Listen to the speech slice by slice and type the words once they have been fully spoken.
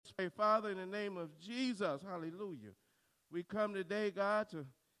Hey, Father, in the name of Jesus, hallelujah, we come today, God, to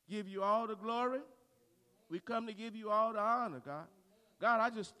give you all the glory. We come to give you all the honor, God. God,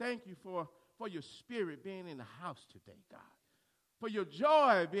 I just thank you for your spirit being in the house today, God. For your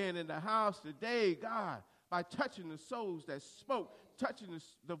joy being in the house today, God, by touching the souls that spoke, touching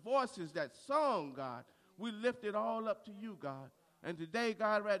the voices that sung, God. We lift it all up to you, God. And today,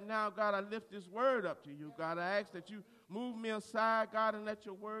 God, right now, God, I lift this word up to you, God. I ask that you move me aside, God, and let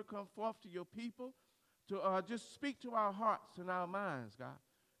your word come forth to your people to just speak to our hearts and our minds, God.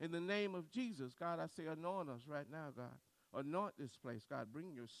 In the name of Jesus, God, I say anoint us right now, God. Anoint this place, God.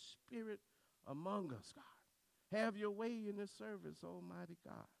 Bring your spirit among us, God. Have your way in this service, Almighty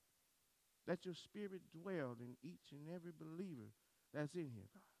God. Let your spirit dwell in each and every believer that's in here,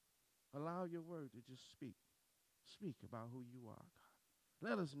 God. Allow your word to just speak. Speak about who you are, God.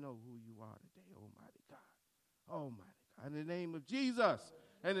 Let us know who you are today, Almighty God. Almighty God. In the name of Jesus.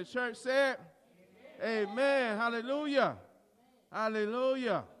 And the church said, Amen. Amen. Hallelujah. Amen.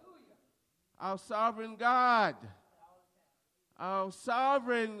 Hallelujah. Our sovereign God. Our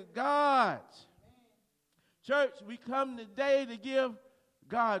sovereign God. Church, we come today to give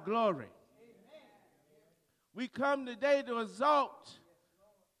God glory. We come today to exalt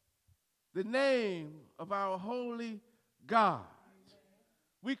the name of our holy God.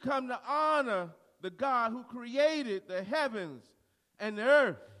 We come to honor the God who created the heavens and the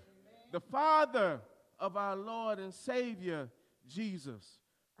earth, the Father of our Lord and Savior, Jesus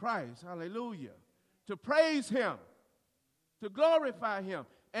Christ. Hallelujah. To praise him, to glorify him,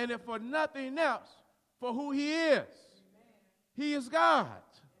 and if for nothing else, for who he is. He is God.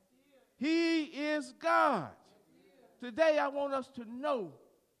 He is God. Today I want us to know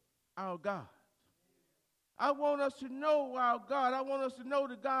our God. I want us to know our God. I want us to know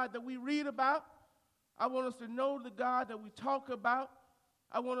the God that we read about. I want us to know the God that we talk about.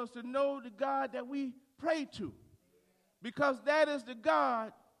 I want us to know the God that we pray to. Because that is the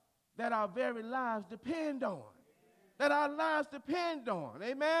God that our very lives depend on. That our lives depend on.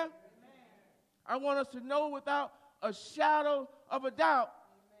 Amen? I want us to know without a shadow of a doubt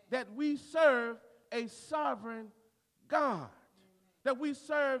that we serve a sovereign God. That we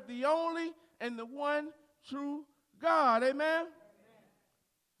serve the only and the one true God. Amen?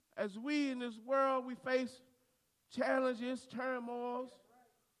 As we in this world, we face challenges, turmoils,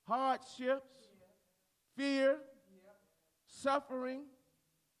 hardships, fear, suffering,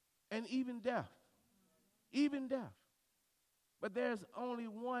 and even death. Even death. But there's only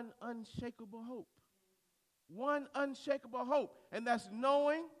one unshakable hope. One unshakable hope. And that's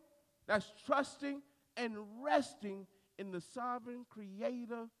knowing, that's trusting, and resting in the sovereign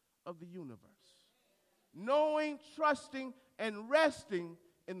creator of the universe. Knowing, trusting, and resting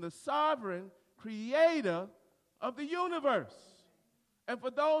in the sovereign creator of the universe. And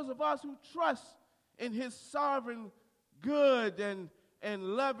for those of us who trust in his sovereign good and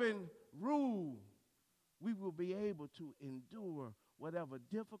loving rule, we will be able to endure whatever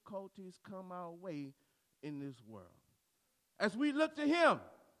difficulties come our way in this world. As we look to him,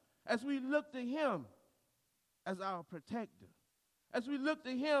 as we look to him as our protector, as we look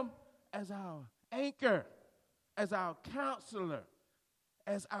to him as our anchor, as our counselor,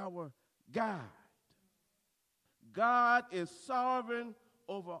 as our guide. God is sovereign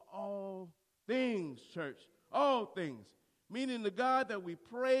over all things, church. All things. Meaning the God that we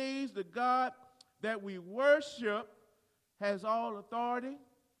praise, the God that we worship has all authority.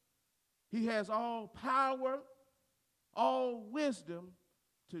 He has all power, all wisdom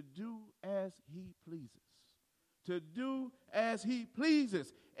to do as he pleases. To do as he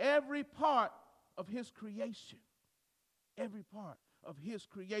pleases. Every part of his creation. Every part of his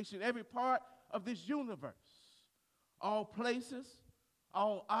creation. Every part of this universe. All places,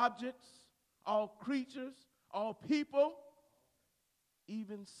 all objects, all creatures, all people,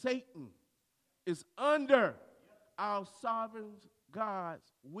 even Satan is under our sovereign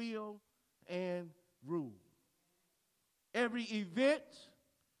God's will and rule. Every event,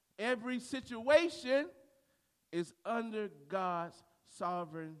 every situation is under God's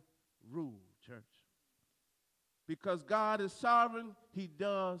sovereign rule, church. Because God is sovereign, he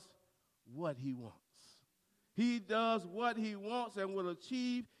does what he wants. He does what he wants and will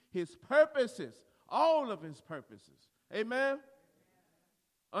achieve his purposes, all of his purposes. Amen?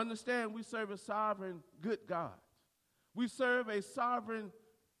 Understand, we serve a sovereign, good God. We serve a sovereign,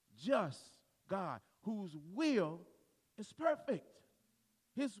 just God whose will is perfect.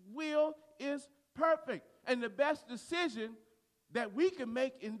 His will is perfect. And the best decision that we can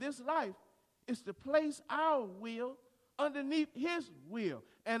make in this life is to place our will underneath his will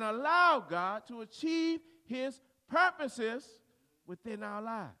and allow God to achieve his purposes within our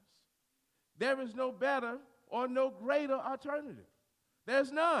lives. There is no better or no greater alternative.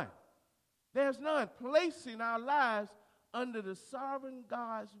 There's none. There's none. Placing our lives under the sovereign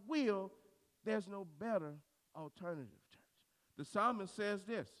God's will, there's no better alternative, church. The psalmist says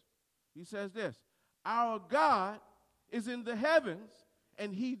this. He says this, our God is in the heavens,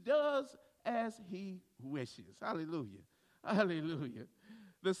 and he does as he wishes. Hallelujah. Hallelujah.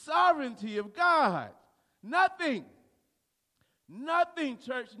 The sovereignty of God. Nothing,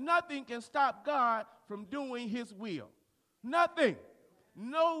 church, nothing can stop God from doing his will. Nothing.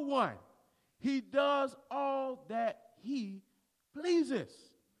 No one. He does all that he pleases.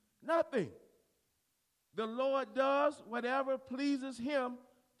 Nothing. The Lord does whatever pleases him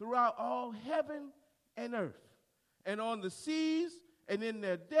throughout all heaven and earth. And on the seas and in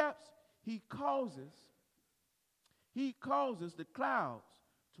their depths, he causes the clouds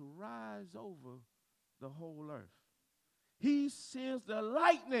to rise over the whole earth. He sends the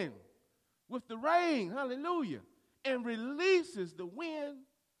lightning with the rain, hallelujah, and releases the wind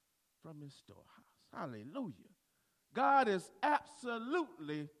from his storehouse. Hallelujah. God is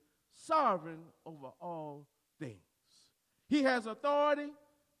absolutely sovereign over all things. He has authority,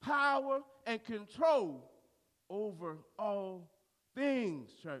 power, and control over all things,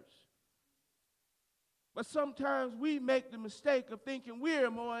 church. But sometimes we make the mistake of thinking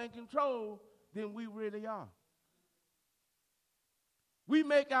we're more in control than we really are. We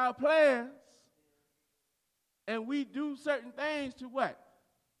make our plans and we do certain things to what?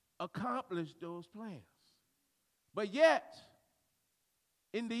 Accomplish those plans. But yet,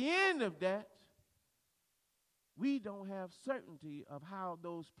 in the end of that, we don't have certainty of how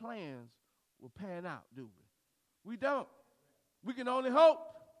those plans will pan out, do we? We don't. We can only hope.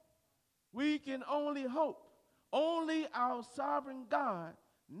 We can only hope. Only our sovereign God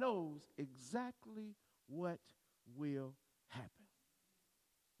knows exactly what will happen.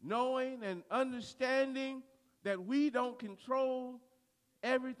 Knowing and understanding that we don't control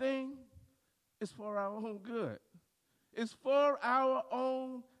everything is for our own good. It's for our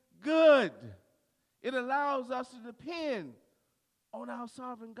own good. It allows us to depend on our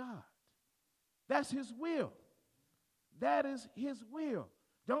sovereign God. That's his will. That is his will.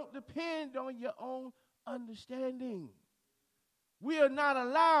 Don't depend on your own understanding. We are not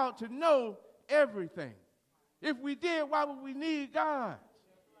allowed to know everything. If we did, why would we need God?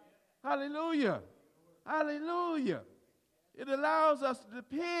 Hallelujah. Hallelujah. It allows us to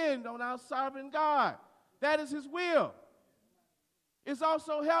depend on our sovereign God. That is his will. It's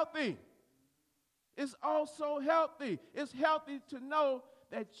also healthy. It's also healthy. It's healthy to know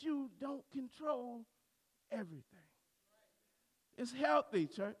that you don't control everything. It's healthy,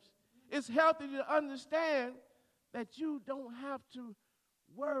 church. It's healthy to understand that you don't have to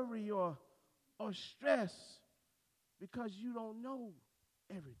worry or stress because you don't know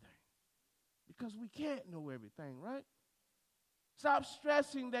everything. Because we can't know everything, right? Stop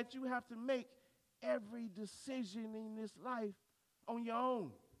stressing that you have to make every decision in this life on your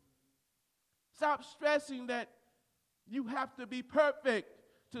own. Stop stressing that you have to be perfect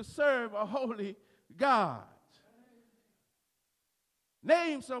to serve a holy God.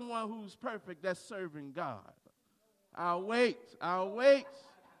 Name someone who's perfect that's serving God. I'll wait. I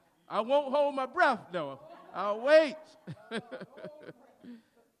won't hold my breath, though. I'll wait.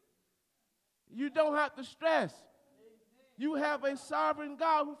 You don't have to stress. You have a sovereign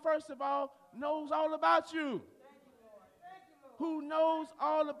God who, first of all, knows all about you. Who knows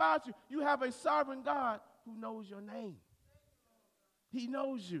all about you. You have a sovereign God who knows your name. He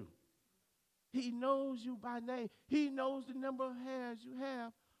knows you. He knows you by name. He knows the number of hairs you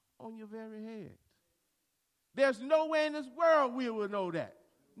have on your very head. There's no way in this world we will know that.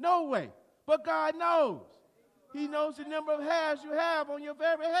 No way. But God knows. He knows the number of hairs you have on your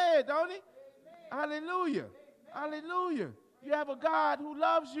very head, don't he? Hallelujah. Hallelujah. You have a God who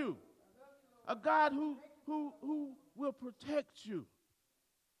loves you. A God who will protect you.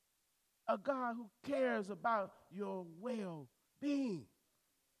 A God who cares about your well-being.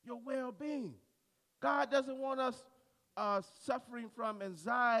 Your well-being. God doesn't want us suffering from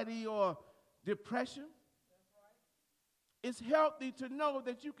anxiety or depression. It's healthy to know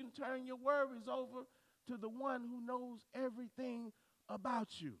that you can turn your worries over to the one who knows everything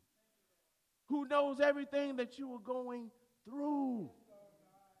about you, who knows everything that you are going through.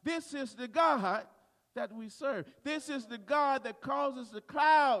 This is the God that we serve. This is the God that causes the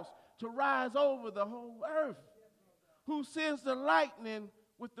clouds to rise over the whole earth, who sends the lightning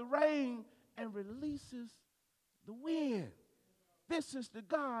with the rain and releases the wind. This is the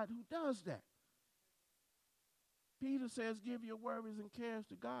God who does that. Peter says, give your worries and cares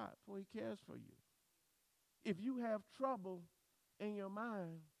to God, for he cares for you. If you have trouble in your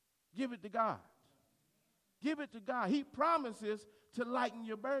mind, Give it to God. Give it to God. He promises to lighten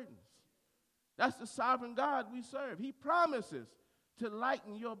your burdens. That's the sovereign God we serve. He promises to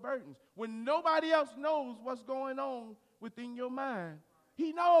lighten your burdens. When nobody else knows what's going on within your mind,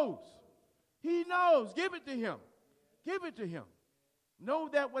 he knows. He knows. Give it to him. Give it to him. Know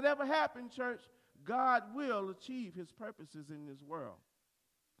that whatever happens, church, God will achieve his purposes in this world.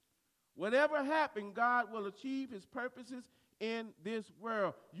 Whatever happens, God will achieve his purposes in this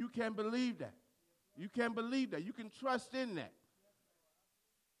world. You can believe that. You can believe that. You can trust in that.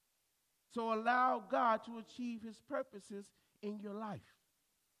 So allow God to achieve his purposes in your life.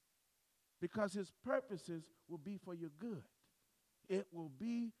 Because his purposes will be for your good. It will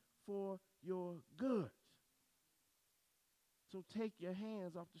be for your good. So take your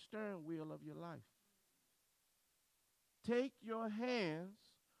hands off the steering wheel of your life. Take your hands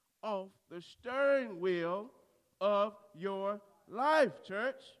off the steering wheel of your life,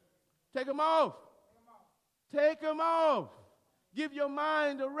 church. Take them off. Take them off. Give your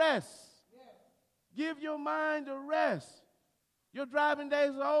mind a rest. Give your mind a rest. Your driving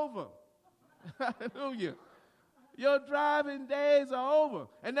days are over. Hallelujah. Your driving days are over.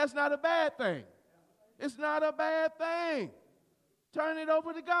 And that's not a bad thing. It's not a bad thing. Turn it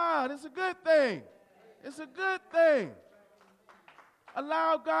over to God. It's a good thing. It's a good thing.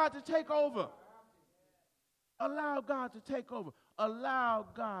 Allow God to take over. Allow God to take over. Allow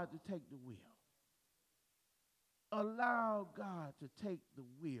God to take the wheel. Allow God to take the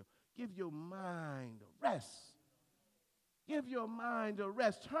wheel. Give your mind a rest. Give your mind a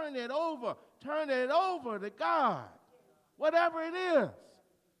rest. Turn it over. Turn it over to God. Whatever it is.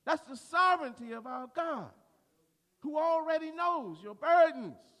 That's the sovereignty of our God, who already knows your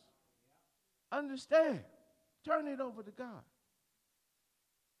burdens. Understand. Turn it over to God.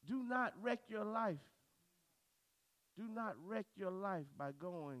 Do not wreck your life. Do not wreck your life by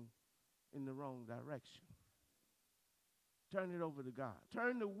going in the wrong direction. Turn it over to God.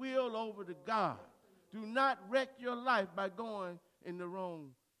 Turn the wheel over to God. Do not wreck your life by going in the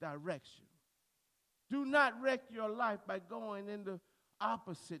wrong direction. Do not wreck your life by going in the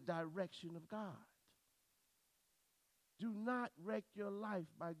opposite direction of God. Do not wreck your life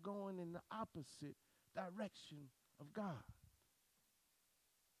by going in the opposite direction of God.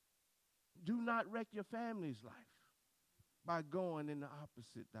 Do not wreck your family's life by going in the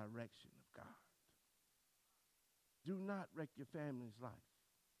opposite direction of God. Do not wreck your family's life.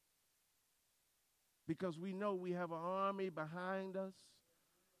 Because we know we have an army behind us,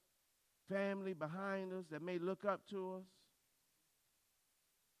 family behind us that may look up to us.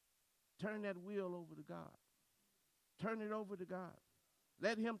 Turn that wheel over to God. Turn it over to God.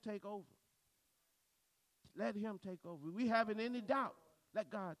 Let him take over. Let him take over. We haven't any doubt.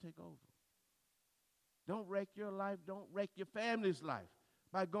 Let God take over. Don't wreck your life. Don't wreck your family's life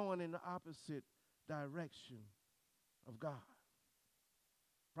by going in the opposite direction of God.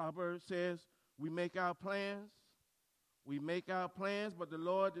 Proverbs says, we make our plans. We make our plans, but the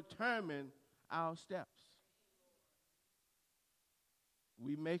Lord determines our steps.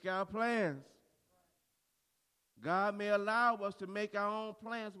 We make our plans. God may allow us to make our own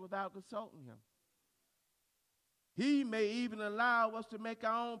plans without consulting him. He may even allow us to make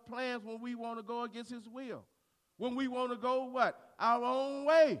our own plans when we want to go against his will. When we want to go what? Our own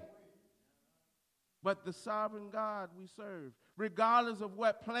way. But the sovereign God we serve, regardless of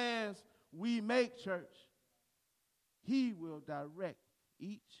what plans we make, church, he will direct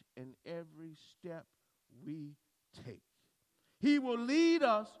each and every step we take. He will lead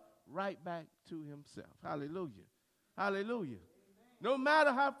us right back to himself. Hallelujah. Hallelujah. No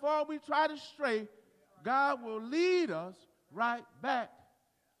matter how far we try to stray, God will lead us right back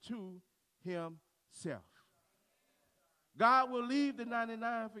to himself. God will leave the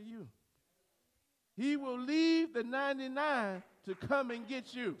 99 for you. He will leave the 99 to come and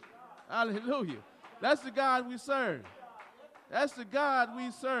get you. Hallelujah. That's the God we serve. That's the God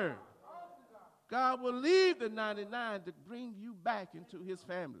we serve. God will leave the 99 to bring you back into his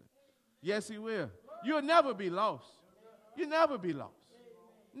family. Yes, he will. You'll never be lost. You'll never be lost.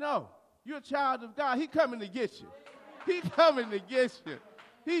 No, you're a child of God. He's coming to get you. He's coming to get you.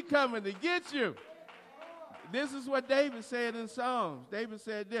 He's coming to get you. This is what David said in Psalms. David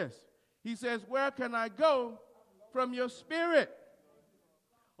said this. He says, where can I go from your spirit?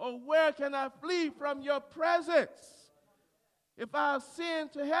 Or where can I flee from your presence? If I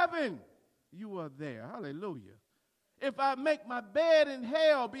ascend to heaven, you are there. Hallelujah. If I make my bed in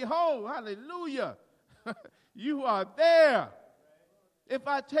hell, behold, hallelujah, you are there. If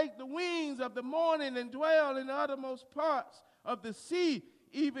I take the wings of the morning and dwell in the uttermost parts of the sea,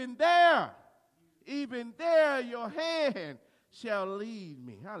 even there your hand shall lead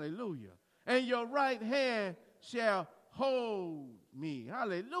me. Hallelujah. And your right hand shall hold me.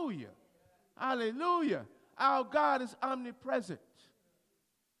 Hallelujah. Hallelujah. Our God is omnipresent.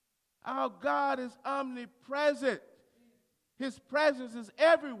 Our God is omnipresent. His presence is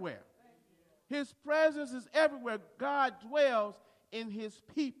everywhere. His presence is everywhere. God dwells in his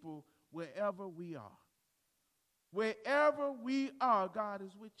people wherever we are. Wherever we are, God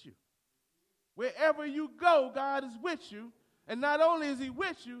is with you. Wherever you go, God is with you. And not only is he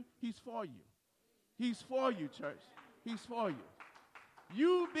with you, he's for you. He's for you, church. He's for you.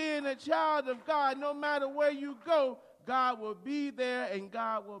 You being a child of God, no matter where you go, God will be there and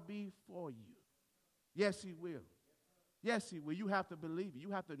God will be for you. Yes, he will. Yes, he will. You have to believe it.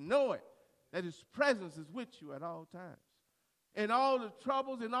 You have to know it, that his presence is with you at all times. In all the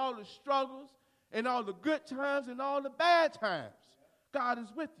troubles and all the struggles and all the good times and all the bad times, God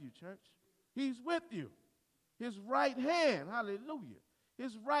is with you, church. He's with you. His right hand, hallelujah,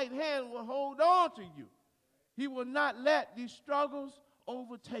 his right hand will hold on to you. He will not let these struggles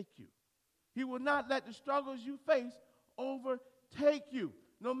overtake you. He will not let the struggles you face overtake you.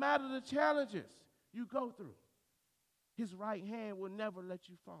 No matter the challenges you go through, his right hand will never let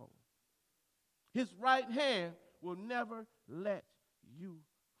you fall. His right hand will never let you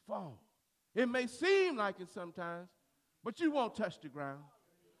fall. It may seem like it sometimes, but you won't touch the ground.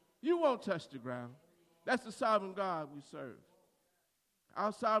 You won't touch the ground. That's the sovereign God we serve.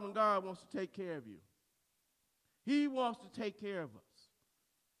 Our sovereign God wants to take care of you. He wants to take care of us.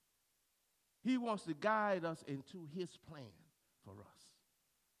 He wants to guide us into his plan for us.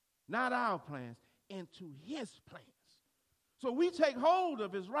 Not our plans, into his plans. So we take hold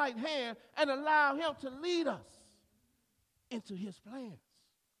of his right hand and allow him to lead us into his plans.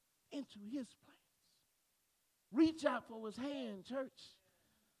 Into his plans. Reach out for his hand, church.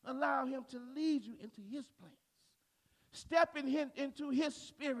 Allow him to lead you into his plans. Step into his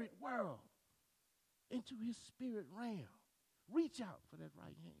spirit world, into his spirit realm. Reach out for that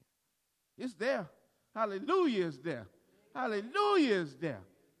right hand. It's there. Hallelujah is there. Hallelujah is there.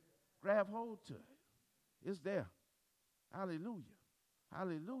 Grab hold to it. It's there. Hallelujah.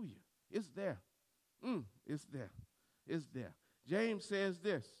 Hallelujah. It's there. It's there. It's there. James says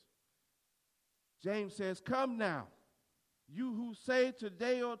this. James says, come now, you who say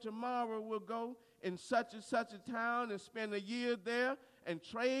today or tomorrow will go in such and such a town and spend a year there and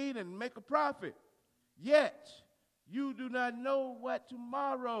trade and make a profit. Yet you do not know what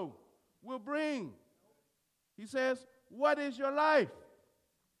tomorrow will bring. He says, what is your life?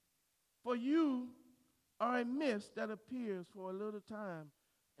 For you are a mist that appears for a little time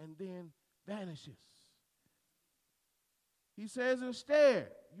and then vanishes. He says instead,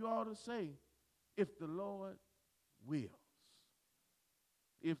 you ought to say, if the Lord wills.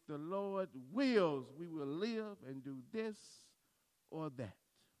 If the Lord wills, we will live and do this or that.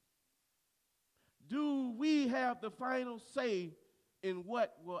 Do we have the final say in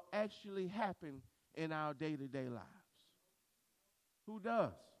what will actually happen in our day-to-day lives? Who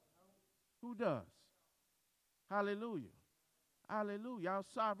does? Who does? Hallelujah. Hallelujah. Our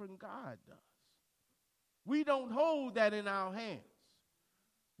sovereign God does. We don't hold that in our hands.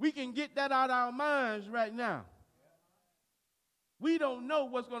 We can get that out of our minds right now. We don't know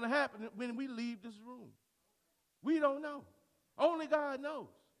what's going to happen when we leave this room. We don't know. Only God knows.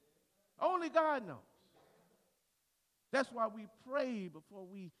 Only God knows. That's why we pray before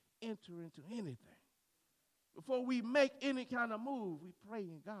we enter into anything. Before we make any kind of move, we pray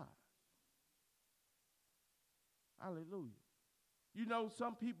in God. Hallelujah. You know,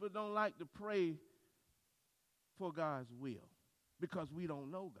 some people don't like to pray for God's will because we don't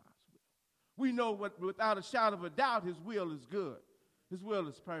know God's will. We know without a shadow of a doubt, his will is good. His will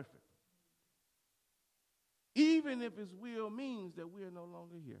is perfect. Even if his will means that we are no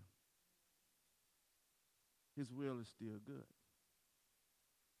longer here, his will is still good.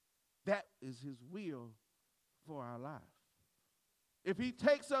 That is his will for our life. If he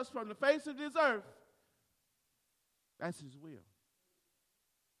takes us from the face of this earth, that's his will.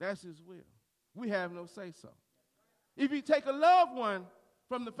 That's his will. We have no say-so. If he take a loved one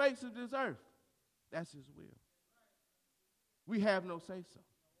from the face of this earth, that's his will. We have no say-so.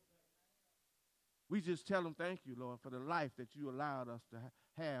 We just tell him, thank you, Lord, for the life that you allowed us to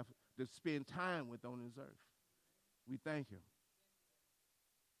have, to spend time with on this earth. We thank him.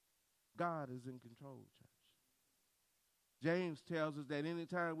 God is in control, church. James tells us that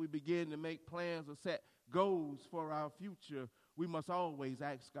anytime we begin to make plans or set goals for our future, we must always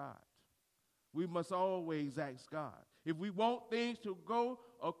ask God. We must always ask God. If we want things to go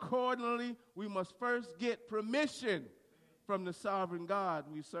accordingly, we must first get permission from the sovereign God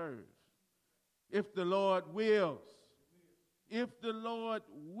we serve. If the Lord wills. If the Lord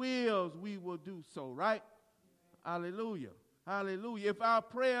wills, we will do so, right? Hallelujah. Hallelujah. If our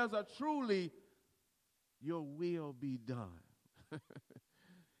prayers are truly, your will be done.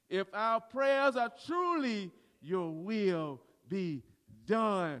 If our prayers are truly, your will be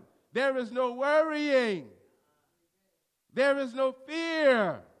done. There is no worrying. There is no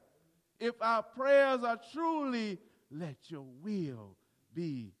fear. If our prayers are truly, let your will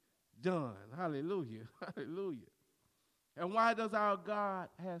be done. Hallelujah. Hallelujah. And why does our God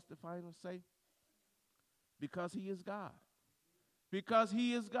has the final say? Because he is God. Because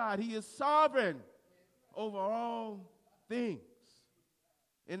he is God. He is sovereign over all things.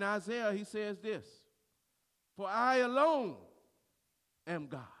 In Isaiah, he says this, for I alone am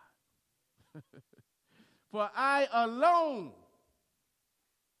God. For I alone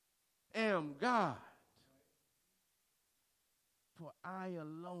am God. For I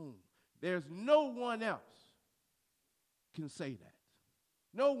alone. There's no one else can say that.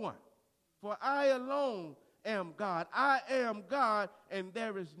 No one. For I alone am God. I am God, and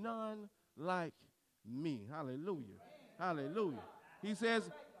there is none like me. Hallelujah. Hallelujah. He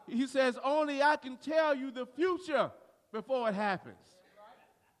says, only I can tell you the future before it happens.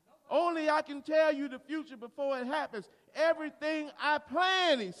 Only I can tell you the future before it happens. Everything I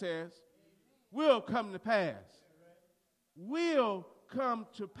plan, he says, will come to pass. Will come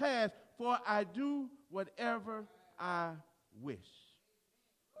to pass, for I do whatever I wish.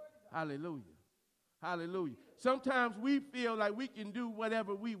 Hallelujah. Hallelujah. Sometimes we feel like we can do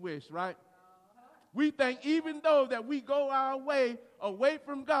whatever we wish, right? We think even though that we go our way away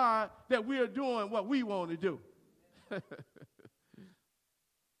from God, that we are doing what we want to do.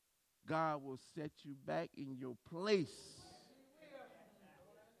 God will set you back in your place.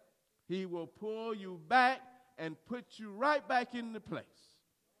 He will pull you back and put you right back in the place.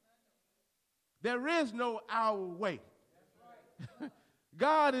 There is no our way.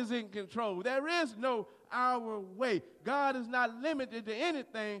 God is in control. There is no our way. God is not limited to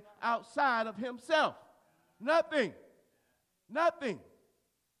anything outside of himself. Nothing. Nothing.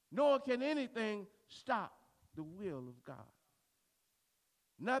 Nor can anything stop the will of God.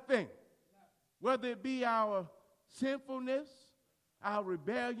 Nothing. Whether it be our sinfulness, our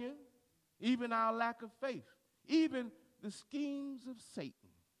rebellion, even our lack of faith, even the schemes of Satan,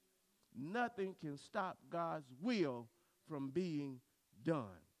 nothing can stop God's will from being done.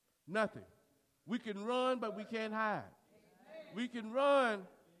 Nothing. We can run, but we can't hide. We can run,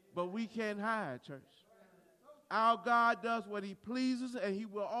 but we can't hide, church. Our God does what he pleases, and he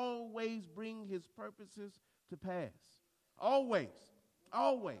will always bring his purposes to pass. Always.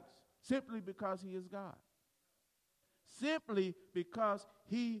 Always. Simply because he is God. Simply because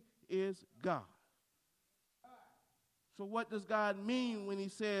he is God. So what does God mean when he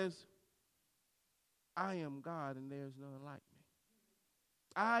says, I am God and there's none like me?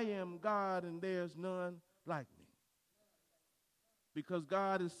 I am God and there's none like me. Because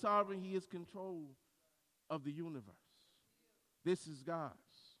God is sovereign, he is control of the universe. This is God's.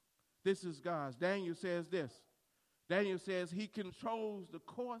 This is God's. Daniel says this. Daniel says he controls the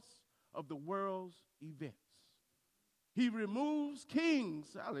course of the world's events. He removes kings,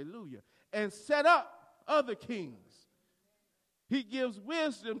 hallelujah, and set up other kings. He gives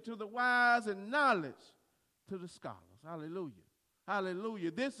wisdom to the wise and knowledge to the scholars. Hallelujah.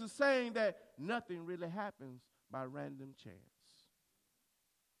 Hallelujah. This is saying that nothing really happens by random chance.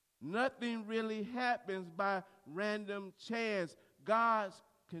 Nothing really happens by random chance. God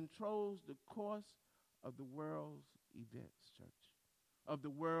controls the course of the world's events, church. Of the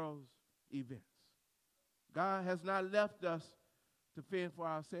world's events. God has not left us to fend for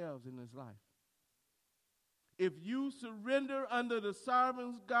ourselves in this life. If you surrender under the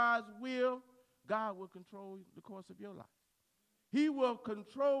sovereign God's will, God will control the course of your life. He will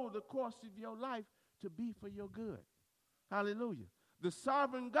control the course of your life to be for your good. Hallelujah. The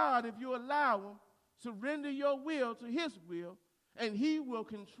sovereign God, if you allow him, surrender your will to his will, and he will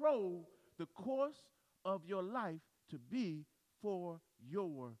control the course of your life to be for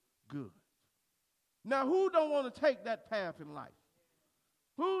your good. Now, who don't want to take that path in life?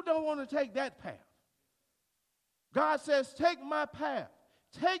 Who don't want to take that path? God says, take my path,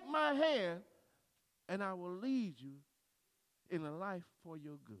 take my hand, and I will lead you in a life for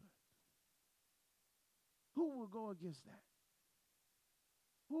your good. Who will go against that?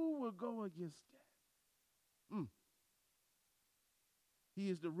 Who will go against that? He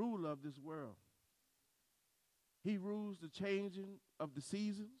is the ruler of this world. He rules the changing of the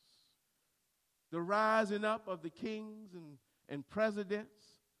seasons, the rising up of the kings and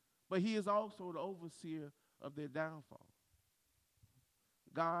presidents, but he is also the overseer of their downfall.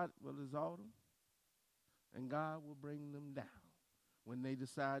 God will exalt them, and God will bring them down. when they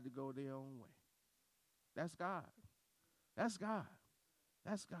decide to go their own way. That's God. That's God.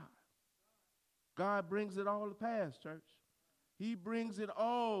 That's God. God brings it all to pass, church. He brings it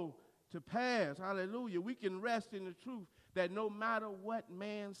all to pass. Hallelujah. We can rest in the truth that no matter what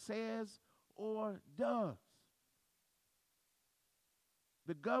man says or does,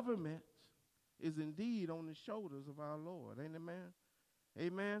 the government is indeed on the shoulders of our Lord. Amen.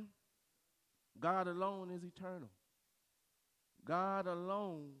 Amen. God alone is eternal. God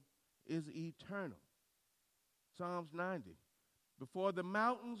alone is eternal. Psalms 90. Before the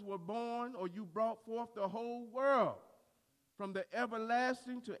mountains were born, or you brought forth the whole world, from the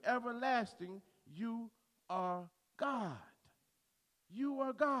everlasting to everlasting, you are God. You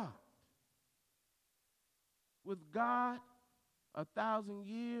are God. With God, 1,000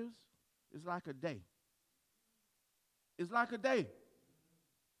 years is like a day. It's like a day.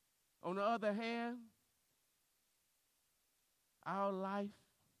 On the other hand, our life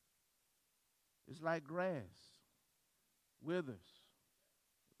is like grass. Withers.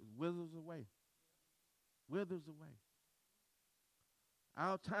 It withers away. Withers away.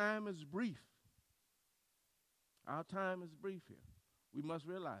 Our time is brief. Our time is brief here. We must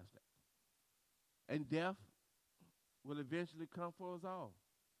realize that. And death will eventually come for us all.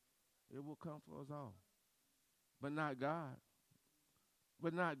 It will come for us all. But not God.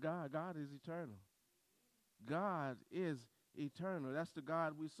 But not God. God is eternal. God is eternal. That's the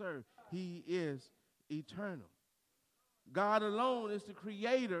God we serve. He is eternal. God alone is the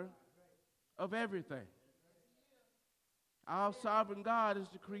creator of everything. Our sovereign God is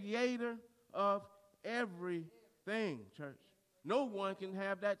the creator of everything, church. No one can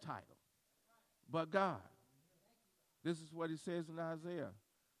have that title but God. This is what he says in Isaiah.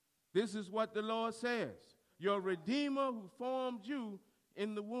 This is what the Lord says. Your Redeemer who formed you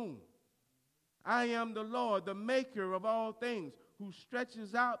in the womb. I am the Lord, the maker of all things, who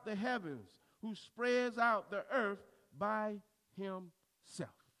stretches out the heavens, who spreads out the earth by himself.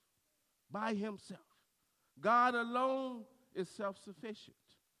 By himself. God alone is self-sufficient.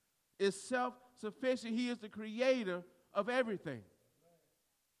 Is self-sufficient. He is the creator of everything.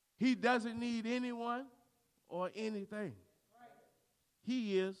 He doesn't need anyone or anything.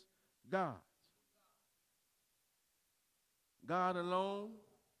 He is God. God alone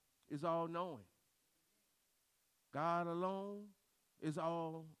is all-knowing. God alone is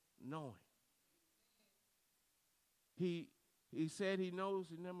all-knowing. He said he knows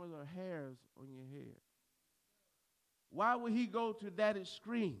the number of hairs on your head. Why would he go to that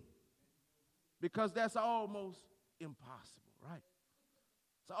extreme? Because that's almost impossible, right?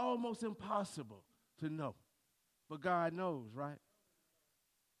 It's almost impossible to know. But God knows, right?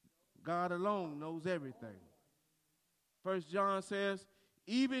 God alone knows everything. 1 John says,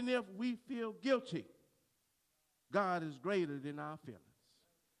 even if we feel guilty, God is greater than our feelings.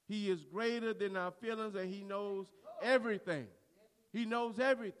 He is greater than our feelings, and he knows everything. He knows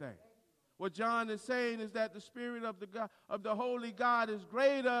everything. What John is saying is that the Spirit of the Holy God is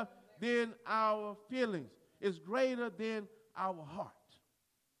greater than our feelings. It's greater than our heart.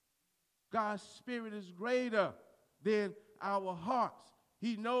 God's Spirit is greater than our hearts.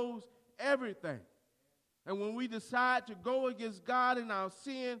 He knows everything. And when we decide to go against God in our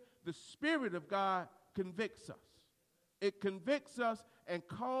sin, the Spirit of God convicts us. It convicts us and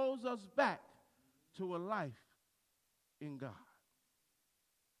calls us back to a life in God.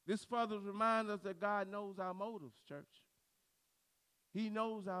 This further reminds us that God knows our motives, church. He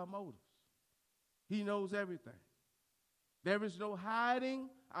knows our motives. He knows everything. There is no hiding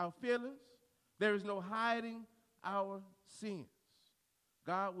our feelings. There is no hiding our sins.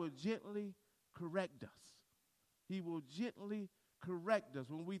 God will gently correct us. He will gently correct us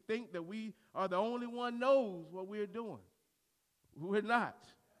when we think that we are the only one knows what we're doing. We're not.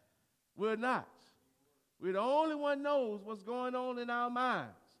 We're not. We're the only one knows what's going on in our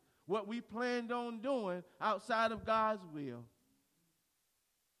minds, what we planned on doing outside of God's will.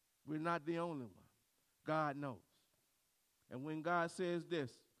 We're not the only one. God knows. And when God says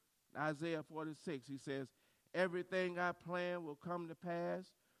this, Isaiah 46, he says, everything I plan will come to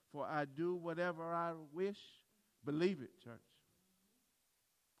pass, for I do whatever I wish. Believe it, church.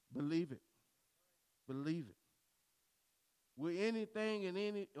 Believe it. Believe it. Will anything and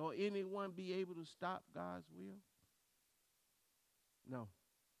anyone be able to stop God's will? No.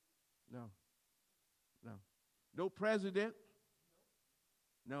 No. No. No president.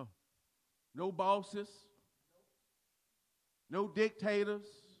 No. No bosses. No dictators.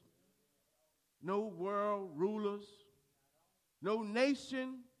 No world rulers. No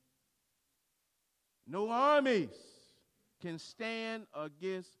nation. No armies can stand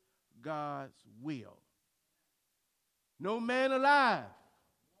against God's will. No man alive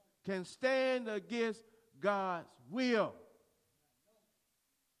can stand against God's will.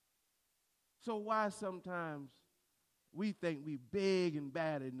 So why sometimes we think we big and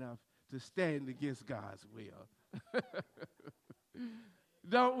bad enough to stand against God's will?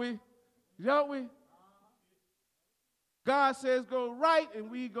 Don't we? Don't we? God says go right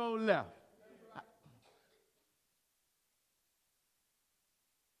and we go left.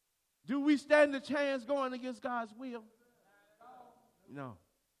 Do we stand a chance going against God's will? No,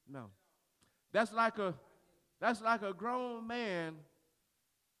 no. That's like a grown man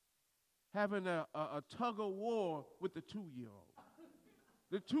having a tug of war with the 2-year-old.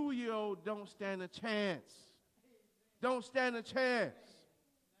 The 2-year-old don't stand a chance. Don't stand a chance.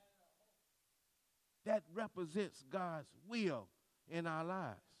 That represents God's will in our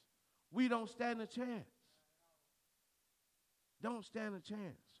lives. We don't stand a chance. Don't stand a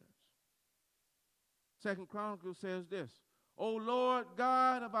chance, church. 2 Chronicles says this, O Lord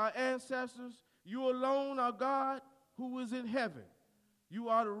God of our ancestors, you alone are God who is in heaven. You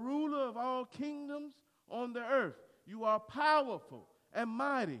are the ruler of all kingdoms on the earth. You are powerful and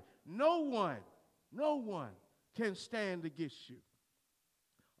mighty. No one can stand against you.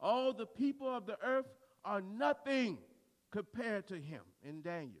 All the people of the earth are nothing compared to him in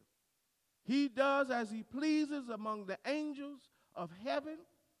Daniel. He does as he pleases among the angels of heaven.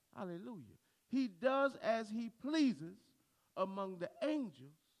 Hallelujah. He does as he pleases among the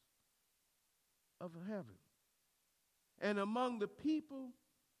angels of heaven and among the people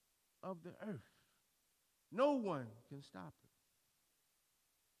of the earth. No one can stop him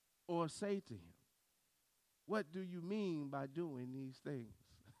or say to him, what do you mean by doing these things?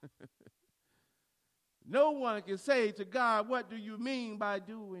 No one can say to God, what do you mean by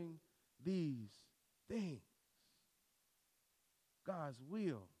doing these things? God's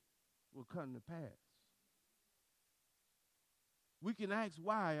will come to pass. We can ask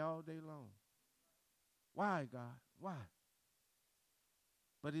why all day long. Why, God? Why?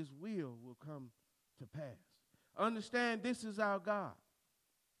 But his will come to pass. Understand, this is our God.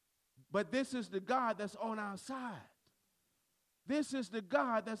 But this is the God that's on our side. This is the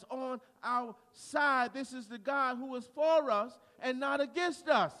God that's on our side. This is the God who is for us and not against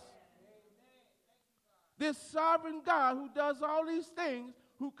us. This sovereign God who does all these things,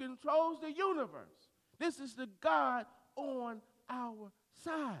 who controls the universe. This is the God on our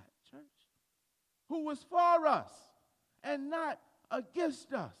side, church, who is for us and not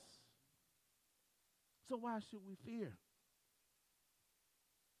against us. So why should we fear?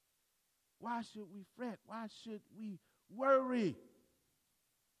 Why should we fret? Why should we worry?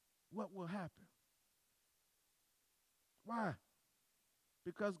 What will happen? Why?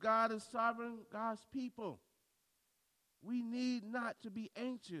 Because God is sovereign, God's people. We need not to be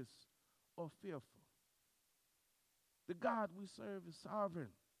anxious or fearful. The God we serve is sovereign.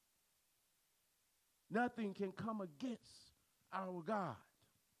 Nothing can come against our God.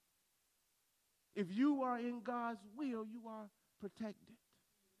 If you are in God's will, you are protected.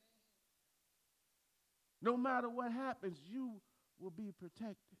 No matter what happens, you will be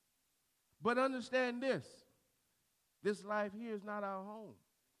protected. But understand this life here is not our home.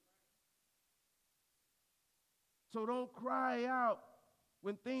 So don't cry out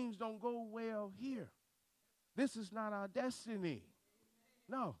when things don't go well here. This is not our destiny.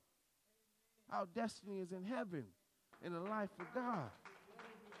 No. Our destiny is in heaven, in the life of God.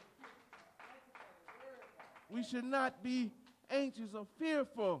 We should not be anxious or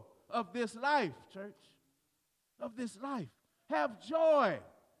fearful of this life, church. Of this life. Have joy.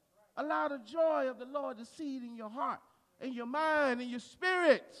 Allow the joy of the Lord to seed in your heart, in your mind, in your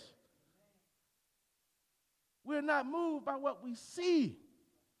spirit. We're not moved by what we see.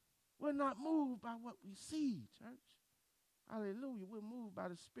 We're not moved by what we see, church. Hallelujah. We're moved by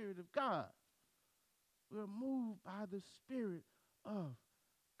the Spirit of God. We're moved by the Spirit of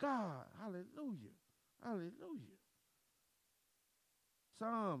God. Hallelujah. Hallelujah.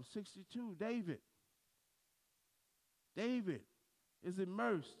 Psalm 62, David is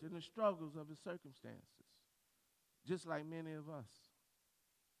immersed in the struggles of his circumstances, just like many of us.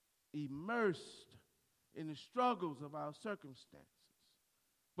 Immersed in the struggles of our circumstances.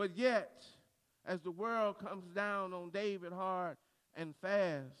 But yet, as the world comes down on David hard and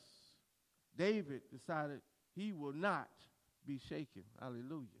fast, David decided he will not be shaken.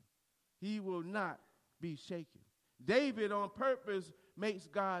 Hallelujah. He will not be shaken. David on purpose makes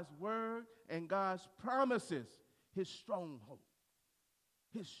God's word and God's promises his stronghold.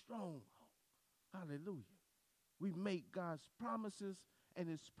 His stronghold. Hallelujah. We make God's promises and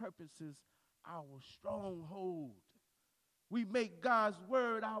his purposes our stronghold. We make God's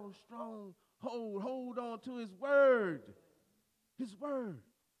word our stronghold. hold on to his word. His word.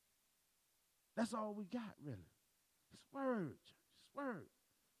 That's all we got, really. His word, church, his word.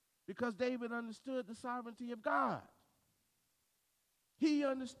 Because David understood the sovereignty of God. He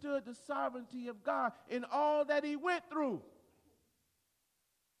understood the sovereignty of God in all that he went through.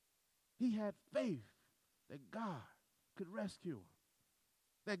 He had faith that God could rescue him,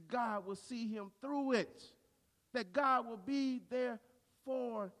 that God will see him through it, that God will be there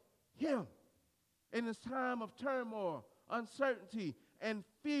for him. In this time of turmoil, uncertainty, and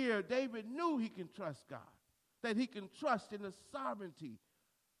fear, David knew he can trust God, that he can trust in the sovereignty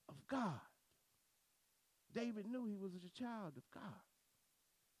of God. David knew he was a child of God.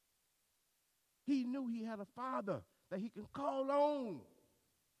 He knew he had a father that he can call on,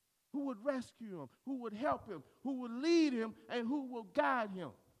 who would rescue him, who would help him, who would lead him, and who will guide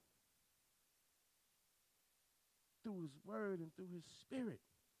him through his word and through his spirit.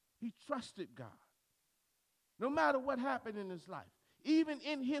 He trusted God. No matter what happened in his life, even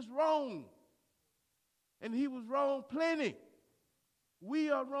in his wrong, and he was wrong plenty. We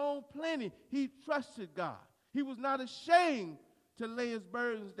are wrong plenty. He trusted God. He was not ashamed to lay his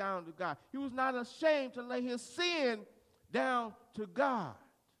burdens down to God. He was not ashamed to lay his sin down to God.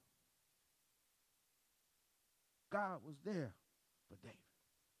 God was there for David.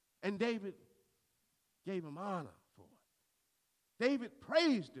 And David gave him honor for it. David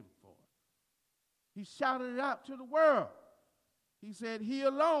praised him for it. He shouted it out to the world. He said, he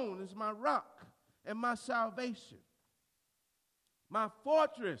alone is my rock and my salvation, my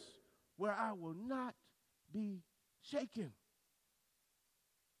fortress where I will not be shaken.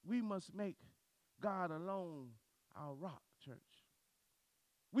 We must make God alone our rock, church.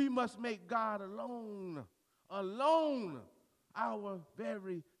 We must make God alone our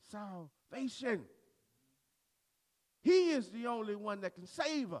very salvation. He is the only one that can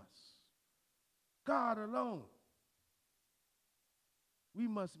save us. God alone. We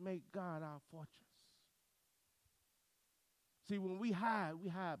must make God our fortress. See, when we hide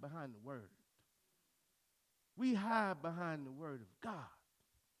behind the word. We hide behind the word of God,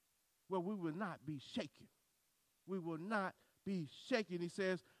 where we will not be shaken. We will not be shaken. He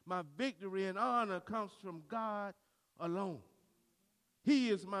says, my victory and honor comes from God alone. He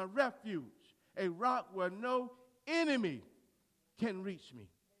is my refuge, a rock where no enemy can reach me.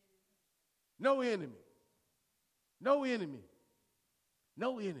 No enemy. No enemy.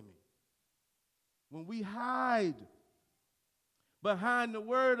 No enemy. When we hide behind the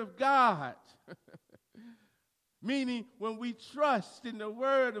word of God, meaning when we trust in the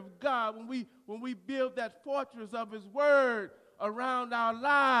word of God, when we build that fortress of his word around our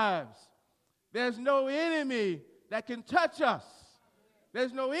lives, there's no enemy that can touch us.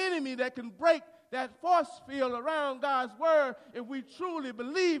 There's no enemy that can break that force field around God's word if we truly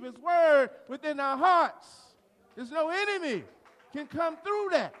believe his word within our hearts. There's no enemy can come through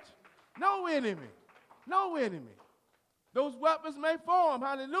that. No enemy. No enemy. Those weapons may form,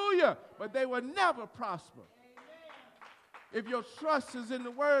 hallelujah, but they will never prosper. If your trust is in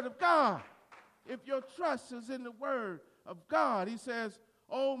the word of God, if your trust is in the word of God, he says,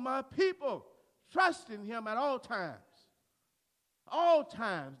 oh, my people, trust in him at all times. All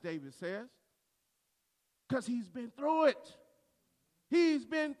times, David says, because he's been through it. He's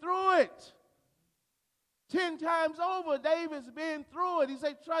been through it. 10 times over, David's been through it. He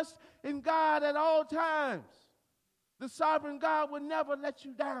said, trust in God at all times. The sovereign God will never let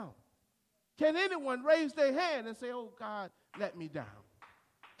you down. Can anyone raise their hand and say, oh, God, let me down?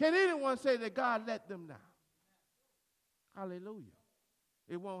 Can anyone say that God let them down? Hallelujah.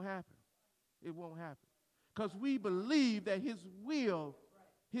 It won't happen. It won't happen. Because we believe that his will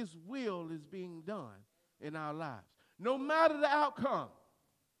is being done in our lives. No matter the outcome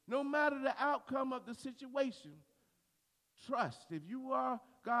of the situation, trust. If you are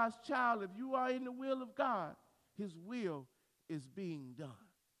God's child, if you are in the will of God, his will is being done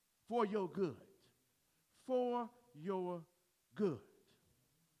for your good. For your good.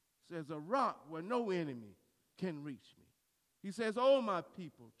 Says a rock where no enemy can reach me. He says, oh, my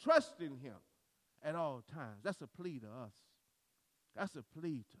people, trust in him at all times. That's a plea to us. That's a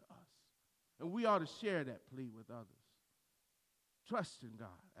plea to us. And we ought to share that plea with others. Trust in God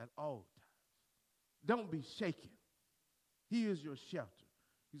at all times. Don't be shaken. He is your shelter.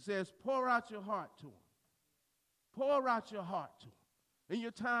 He says, pour out your heart to him. Pour out your heart to him. In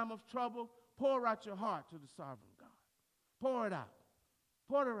your time of trouble, pour out your heart to the sovereign God. Pour it out.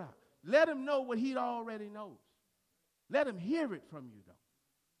 Pour it out. Let him know what he already knows. Let him hear it from you,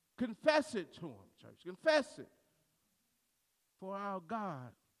 though. Confess it to him, church. Confess it. For our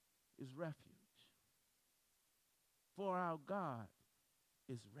God is refuge. For our God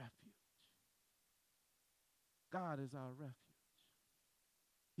is refuge. God is our refuge.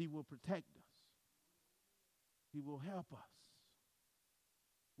 He will protect us. He will help us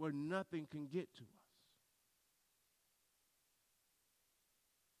where nothing can get to us.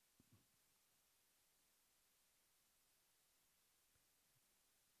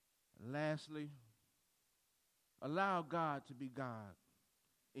 Lastly, allow God to be God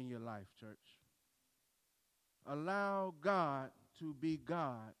in your life, church. Allow God to be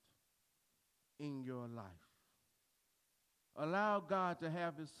God in your life. Allow God to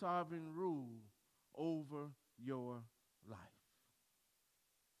have his sovereign rule over your life.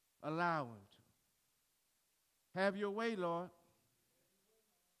 Allow him to. Have your way, Lord.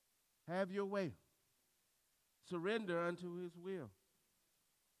 Have your way. Surrender unto his will.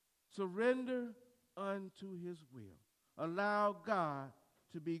 Surrender unto his will. Allow God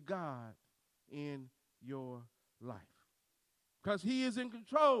to be God in your life. Because he is in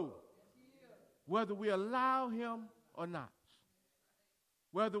control, whether we allow him or not.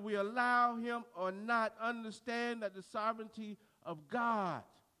 Whether we allow him or not, understand that the sovereignty of God,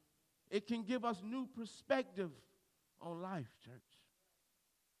 it can give us new perspective on life, church.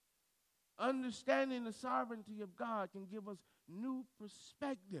 Understanding the sovereignty of God can give us new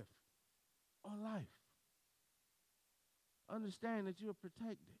perspective on life. Understand that you're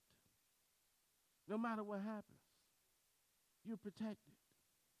protected. No matter what happens, you're protected.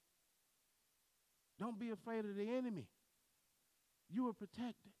 Don't be afraid of the enemy. You are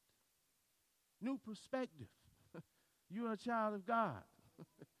protected. New perspective. You're a child of God.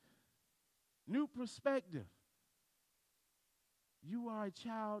 New perspective. You are a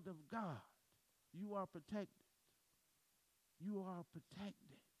child of God. You are protected. You are protected.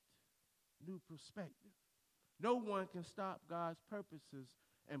 New perspective. No one can stop God's purposes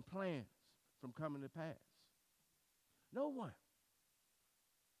and plans from coming to pass. No one.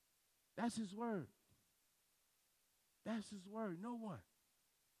 That's his word. That's his word. No one.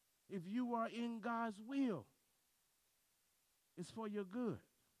 If you are in God's will, it's for your good.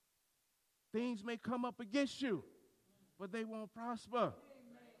 Things may come up against you, but they won't prosper.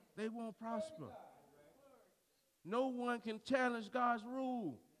 They won't prosper. No one can challenge God's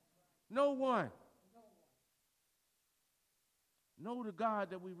rule. No one. Know the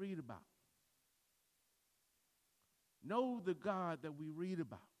God that we read about. Know the God that we read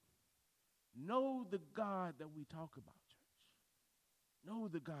about. Know the God that we talk about, church. Know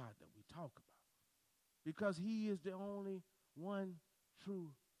the God that we talk about. Because he is the only one true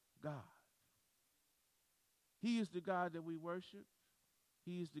God. He is the God that we worship.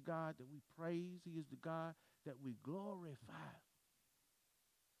 He is the God that we praise. He is the God that we glorify.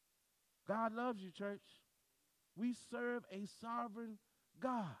 God loves you, church. We serve a sovereign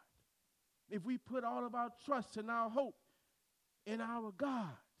God. If we put all of our trust and our hope in our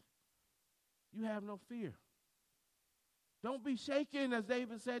God, you have no fear. Don't be shaken, as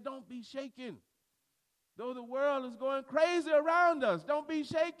David said, don't be shaken. Though the world is going crazy around us, don't be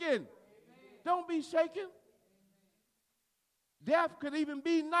shaken. Amen. Don't be shaken. Death could even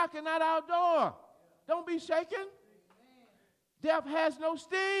be knocking at our door. Don't be shaken. Amen. Death has no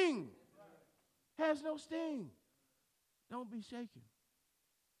sting. Has no sting. Don't be shaken.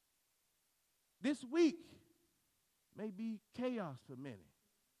 This week may be chaos for many.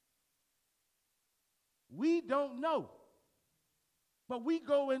 We don't know. But we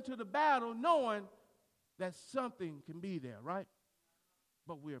go into the battle knowing that something can be there, right?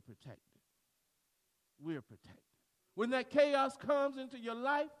 But we're protected. We're protected. When that chaos comes into your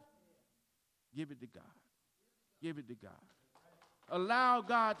life, give it to God. Give it to God. Allow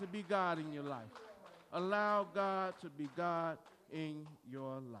God to be God in your life. Allow God to be God in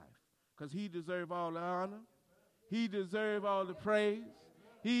your life. Because he deserves all the honor. He deserves all the praise.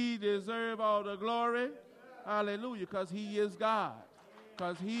 He deserves all the glory. Hallelujah. Because he is God.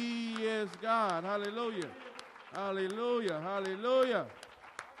 Because he is God. Hallelujah. Hallelujah. Hallelujah.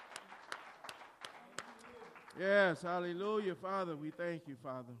 Yes, hallelujah, Father. We thank you,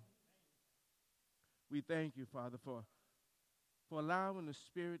 Father. We thank you, Father, for allowing the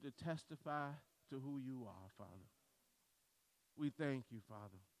Spirit to testify to who you are, Father. We thank you,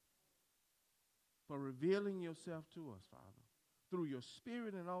 Father, for revealing yourself to us, Father, through your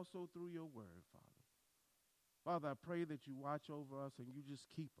Spirit and also through your word, Father. Father, I pray that you watch over us and you just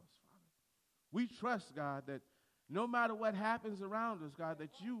keep us, Father. We trust, God, that no matter what happens around us, God, that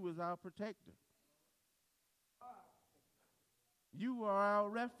you is our protector. You are our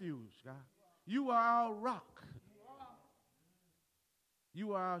refuge, God. You are our rock.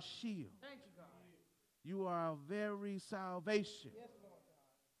 You are our shield. Thank you, God. You are our very salvation. Yes, Lord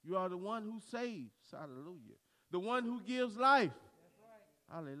God. You are the one who saves. Hallelujah. The one who gives life. That's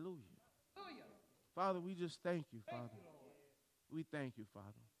right. Hallelujah. Hallelujah. Father, we just thank you, Father. We thank you, Father.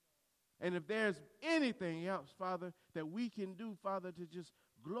 And if there's anything else, Father, that we can do, Father, to just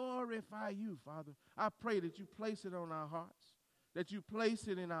glorify you, Father, I pray that you place it on our hearts, that you place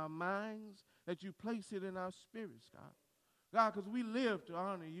it in our minds, that you place it in our spirits, God. God, because we live to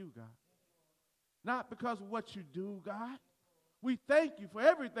honor you, God. Not because of what you do, God. We thank you for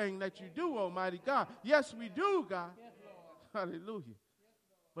everything that you do, Almighty God. Yes, we do, God. Yes, hallelujah. Yes,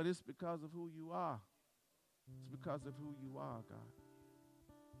 but it's because of who you are. It's because of who you are, God.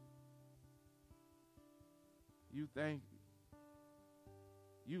 You thank you.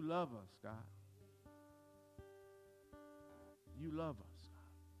 You love us, God. You love us,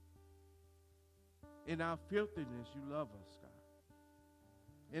 God. In our filthiness, you love us,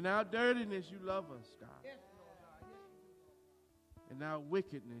 God. In our dirtiness, you love us, God. In our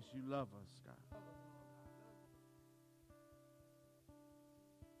wickedness, you love us, God.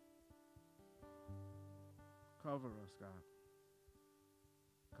 Cover us, God.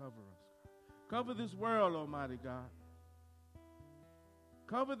 Cover us, God. Cover this world, Almighty God.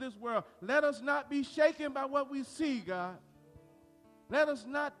 Cover this world. Let us not be shaken by what we see, God. Let us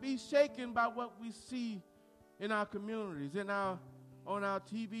not be shaken by what we see in our communities, on our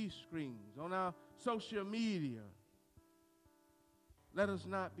TV screens, on our social media. Let us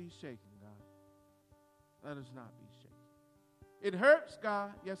not be shaken, God. Let us not be shaken. It hurts,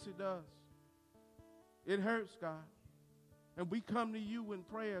 God. Yes, it does. It hurts, God. And we come to you in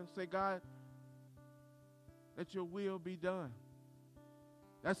prayer and say, God, let your will be done.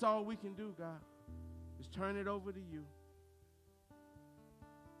 That's all we can do, God, is turn it over to you.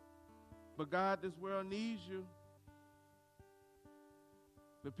 But God, this world needs you.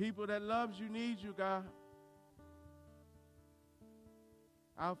 The people that loves you need you, God.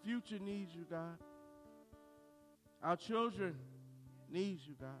 Our future needs you, God. Our children need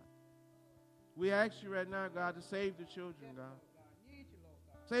you, God. We ask you right now, God, to save the children, God.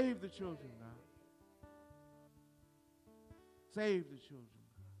 Save the children, God. Save the children,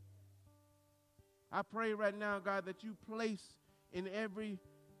 God. I pray right now, God, that you place in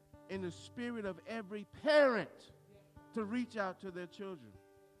the spirit of every parent to reach out to their children,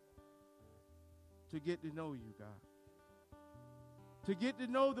 to get to know you, God. To get to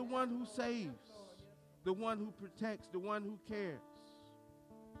know the one who saves, the one who protects, the one who cares.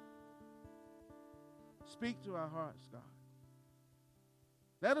 Speak to our hearts, God.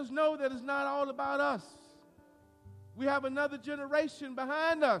 Let us know that it's not all about us. We have another generation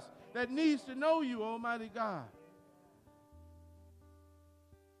behind us that needs to know you, Almighty God.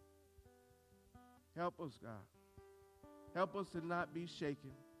 Help us, God. Help us to not be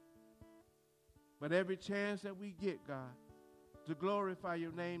shaken. But every chance that we get, God, to glorify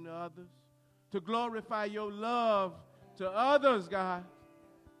your name to others, to glorify your love to others, God.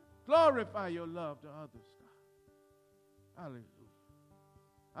 Glorify your love to others, God. Hallelujah.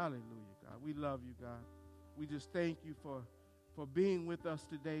 Hallelujah, God. We love you, God. We just thank you for being with us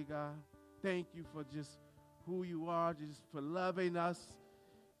today, God. Thank you for just who you are, just for loving us.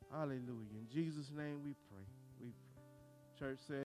 Hallelujah. In Jesus' name we pray. We pray. Church said,